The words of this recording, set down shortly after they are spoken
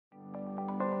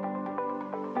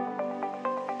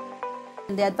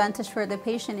The advantage for the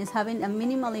patient is having a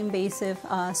minimally invasive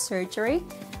surgery.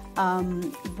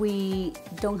 We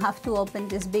don't have to open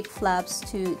these big flaps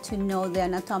to know the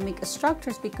anatomic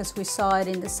structures because we saw it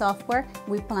in the software.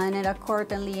 We planned it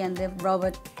accordingly and the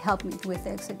robot helped me with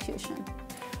the execution.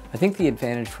 I think the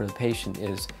advantage for the patient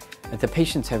is that the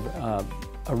patients have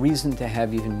a reason to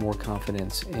have even more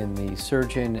confidence in the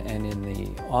surgeon and in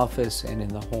the office and in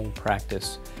the whole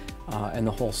practice and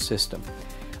the whole system.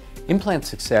 Implant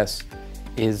success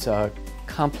is a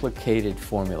complicated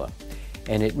formula,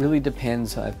 and it really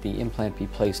depends that the implant be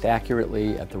placed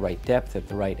accurately at the right depth, at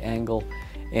the right angle,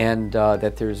 and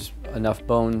that there's enough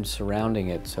bone surrounding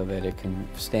it so that it can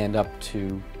stand up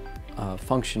to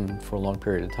function for a long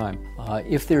period of time.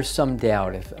 If there's some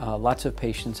doubt, if lots of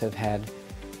patients have had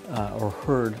or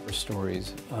heard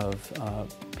stories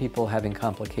of people having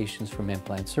complications from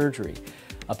implant surgery,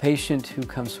 a patient who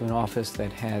comes to an office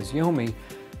that has Yomi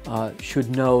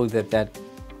should know that that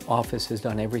office has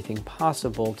done everything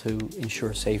possible to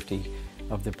ensure safety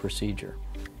of the procedure.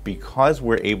 Because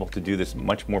we're able to do this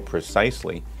much more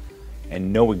precisely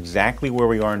and know exactly where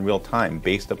we are in real time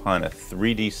based upon a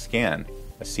 3D scan,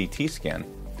 a CT scan,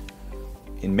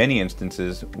 in many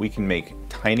instances we can make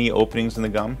tiny openings in the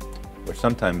gum or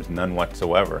sometimes none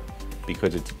whatsoever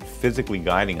because it's physically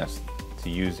guiding us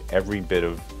to use every bit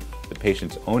of the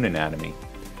patient's own anatomy.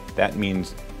 That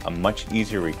means a much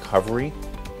easier recovery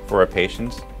for our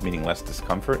patients, meaning less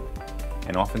discomfort,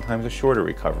 and oftentimes a shorter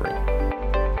recovery.